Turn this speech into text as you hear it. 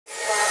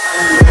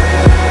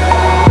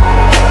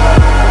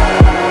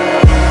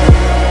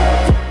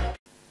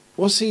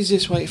What's the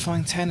easiest way to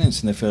find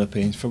tenants in the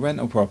Philippines for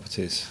rental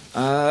properties?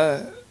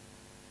 I'll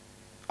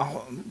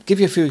give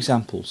you a few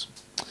examples.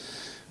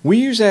 We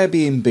use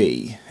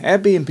Airbnb.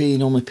 Airbnb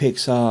normally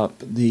picks up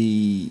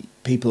the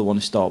people that want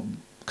to stop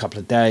a couple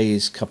of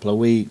days, couple of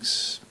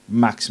weeks,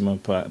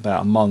 maximum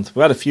about a month.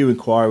 We had a few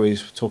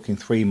inquiries, talking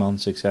 3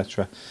 months,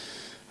 etc.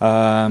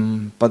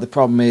 But the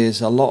problem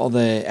is a lot of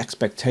the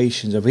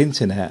expectations of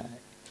internet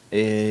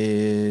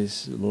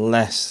is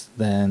less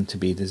than to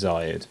be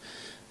desired.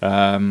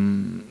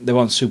 They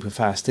want super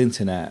fast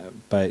internet,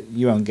 but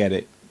you won't get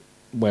it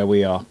where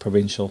we are,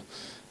 provincial.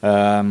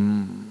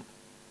 And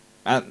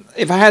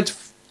if I had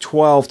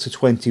 12 to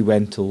 20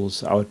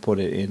 rentals, I would put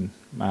it in.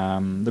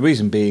 The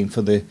reason being,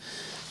 for the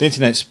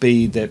internet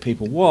speed that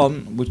people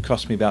want would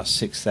cost me about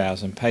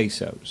 6,000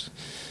 pesos,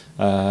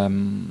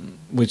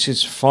 which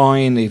is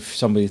fine if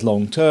somebody's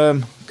long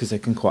term, because they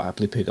can quite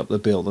happily pick up the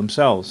bill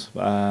themselves.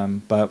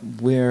 But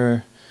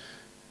we're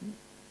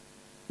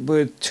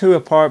 2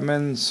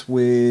 apartments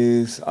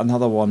with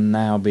another one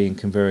now being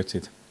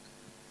converted.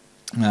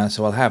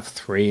 So I'll have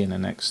 3 in the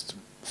next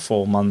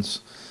 4 months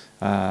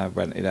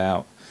rented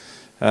out.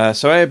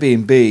 So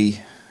Airbnb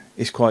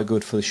is quite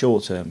good for the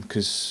short term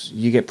because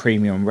you get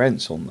premium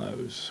rents on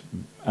those.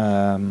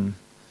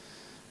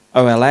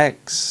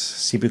 OLX,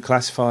 Cebu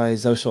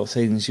Classifieds, those sort of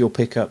things, you'll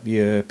pick up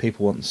your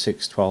people wanting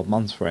 6-12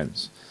 months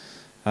rents.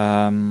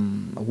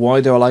 Why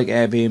do I like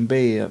Airbnb?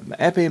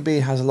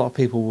 Airbnb has a lot of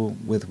people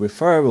with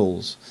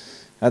referrals.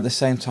 At the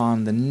same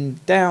time, the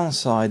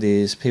downside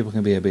is people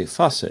can be a bit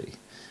fussy.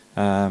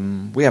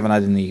 We haven't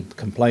had any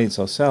complaints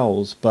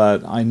ourselves,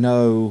 but I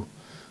know,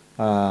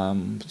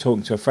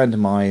 talking to a friend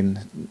of mine,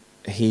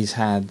 he's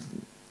had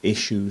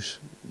issues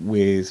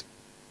with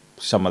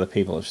some of the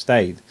people who've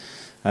stayed.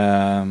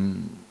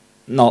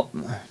 Not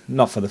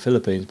for the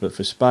Philippines, but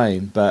for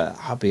Spain. But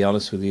I'll be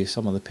honest with you,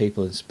 some of the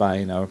people in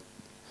Spain are,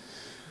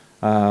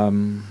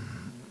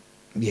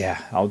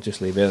 yeah, I'll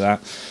just leave it at that.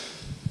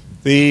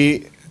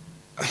 The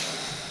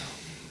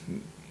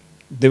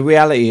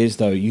reality is,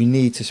 though, you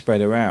need to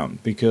spread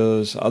around,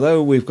 because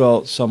although we've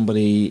got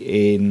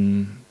somebody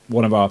in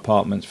one of our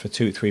apartments for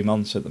 2-3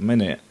 months at the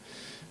minute,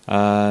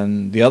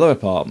 and the other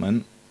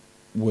apartment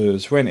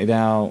was rented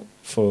out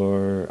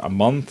for a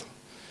month,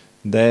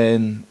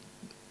 then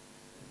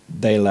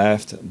they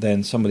left,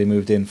 then somebody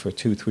moved in for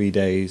 2-3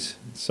 days.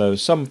 So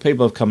some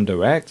people have come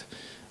direct,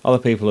 other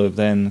people have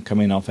then come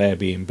in off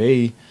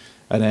Airbnb,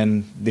 and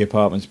then the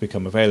apartments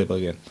become available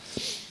again.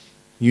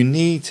 You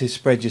need to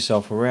spread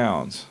yourself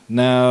around.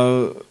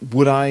 Now,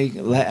 would I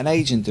let an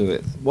agent do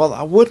it? Well,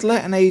 I would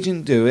let an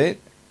agent do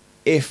it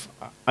if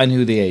I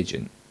knew the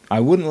agent. I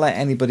wouldn't let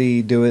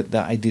anybody do it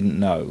that I didn't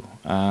know.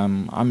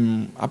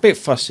 I'm a bit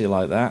fussy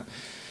like that.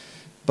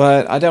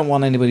 But I don't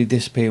want anybody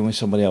disappearing with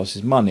somebody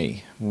else's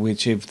money,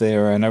 which if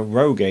they're a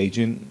rogue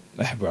agent,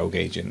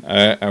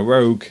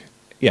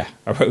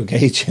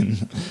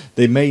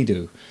 they may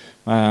do.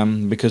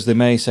 Because they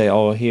may say,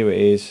 oh, here it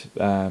is,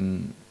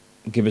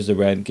 give us the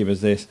rent, give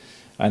us this,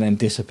 and then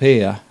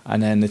disappear,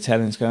 and then the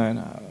tenant's going,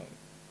 oh,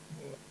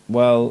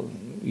 well,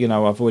 you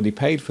know, I've already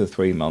paid for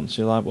 3 months.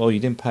 You're like, well, you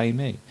didn't pay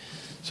me.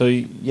 So,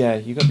 yeah,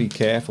 you've got to be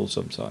careful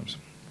sometimes.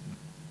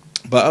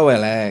 But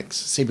OLX,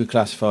 Cebu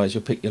Classifieds,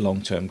 you'll pick your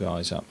long-term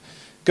guys up.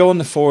 Go on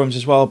the forums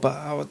as well,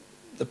 but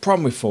the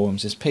problem with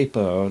forums is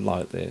people are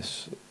like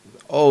this,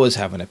 always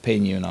have an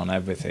opinion on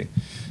everything.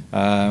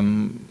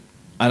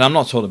 And I'm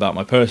not talking about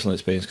my personal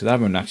experience, because I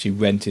haven't actually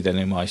rented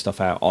any of my stuff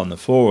out on the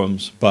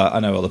forums, but I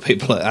know other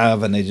people that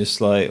have, and they're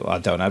just like, well, I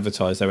don't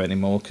advertise there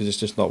anymore because it's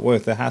just not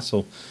worth the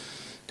hassle.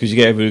 Because you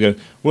get everybody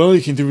going, well,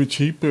 you can do it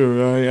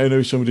cheaper, I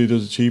know somebody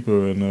does it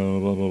cheaper, and blah,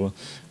 blah, blah.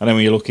 And then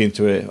when you look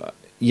into it,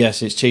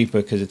 yes, it's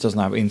cheaper because it doesn't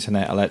have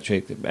internet,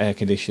 electric, air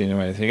conditioning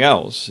or anything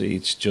else.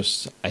 It's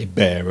just a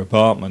bare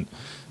apartment.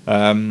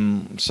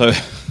 So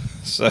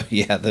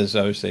yeah, there's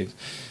those things.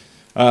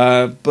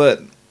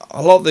 But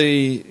a lot of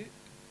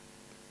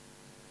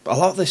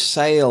the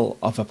sale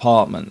of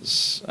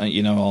apartments,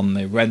 you know, on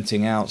the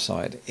renting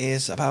outside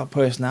is about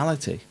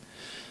personality.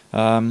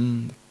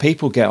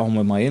 People get on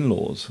with my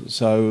in-laws.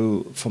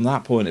 So from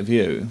that point of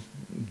view,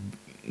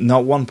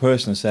 not one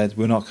person said,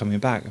 we're not coming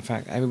back. In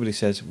fact, everybody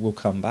says, we'll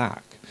come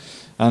back.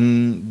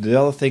 And the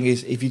other thing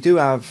is, if you do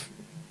have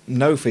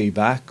no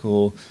feedback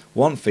or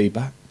want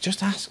feedback,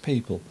 just ask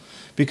people.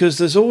 Because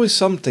there's always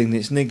something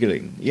that's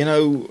niggling. You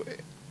know,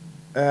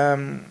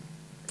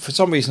 for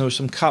some reason there were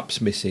some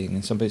cups missing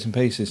and some bits and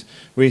pieces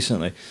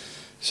recently.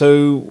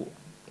 So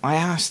I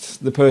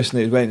asked the person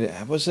that rented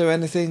it, was there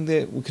anything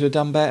that we could have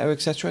done better,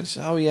 etc.? And they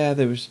said, oh yeah,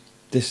 there was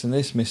this and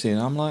this missing.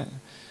 And I'm like,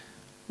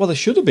 well, they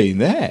should have been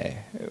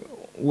there.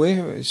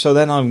 Where? So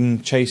then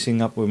I'm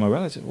chasing up with my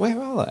relatives. Where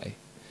are they?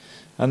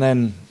 And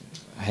then,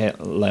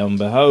 lo and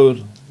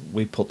behold,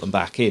 we put them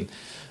back in.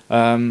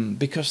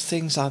 Because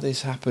things like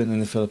this happen in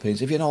the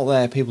Philippines. If you're not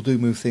there, people do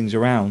move things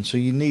around. So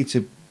you need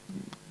to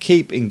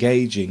keep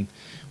engaging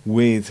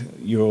with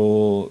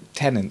your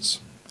tenants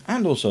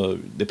and also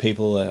the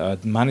people that are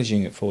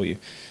managing it for you.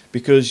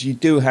 Because you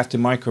do have to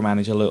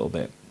micromanage a little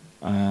bit.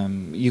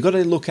 You got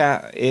to look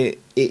at it.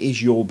 It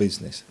is your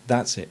business.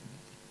 That's it.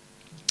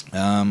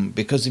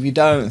 Because if you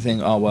don't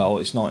think, oh well,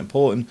 it's not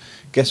important,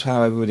 guess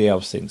how everybody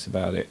else thinks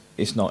about it?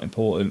 It's not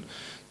important.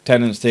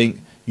 Tenants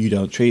think you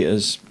don't treat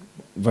us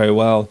very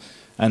well,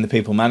 and the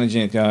people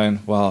managing it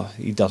going, well,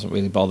 he doesn't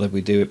really bother if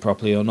we do it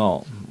properly or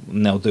not,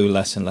 and they'll do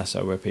less and less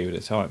over a period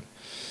of time.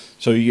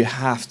 So you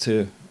have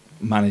to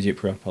manage it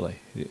properly,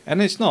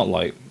 and it's not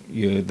like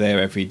you're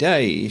there every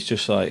day. It's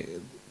just like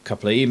a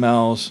couple of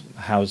emails.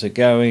 How's it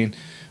going?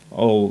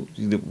 Oh,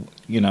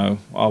 you know,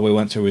 oh, we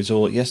went to a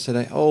resort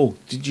yesterday. Oh,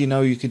 did you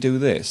know you could do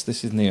this?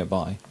 This is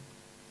nearby.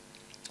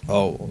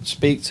 Oh,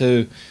 speak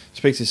to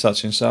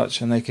such and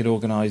such, and they could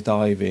organise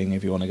diving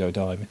if you want to go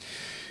diving.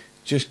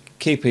 Just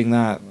keeping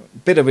that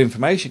bit of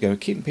information going,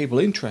 keeping people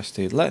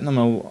interested, letting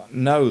them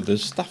know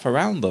there's stuff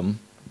around them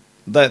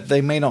that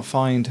they may not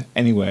find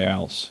anywhere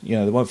else. You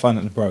know, they won't find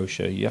it in the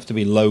brochure. You have to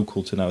be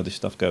local to know this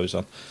stuff goes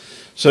on.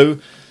 So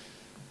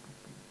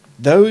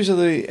those are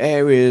the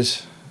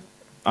areas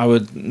I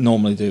would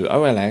normally do.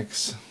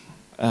 OLX,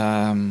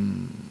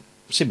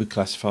 Cebu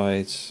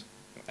Classifieds,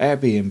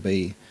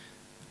 Airbnb,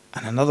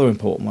 and another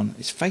important one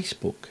is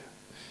Facebook.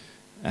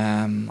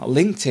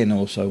 LinkedIn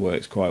also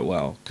works quite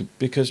well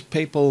because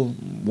people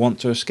want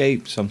to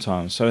escape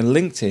sometimes. So in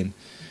LinkedIn,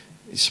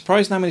 it's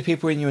surprising how many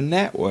people are in your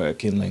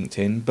network in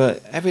LinkedIn,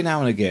 but every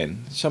now and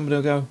again somebody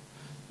will go,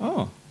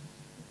 oh,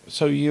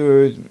 so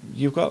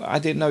you've got, I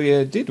didn't know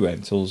you did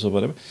rentals or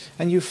whatever,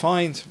 and you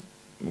find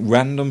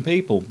random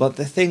people. But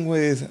the thing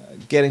with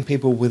getting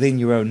people within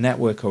your own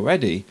network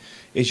already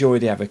is you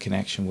already have a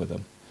connection with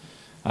them.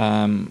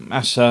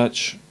 As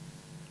such,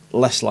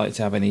 less likely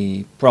to have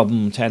any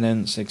problem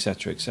tenants,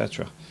 etc.,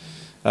 etc.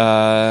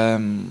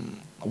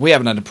 We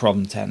haven't had a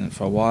problem tenant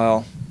for a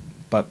while,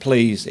 but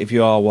please, if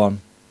you are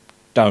one,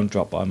 don't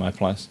drop by my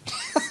place.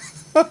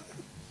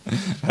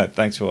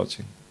 Thanks for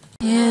watching.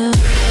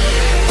 Yeah.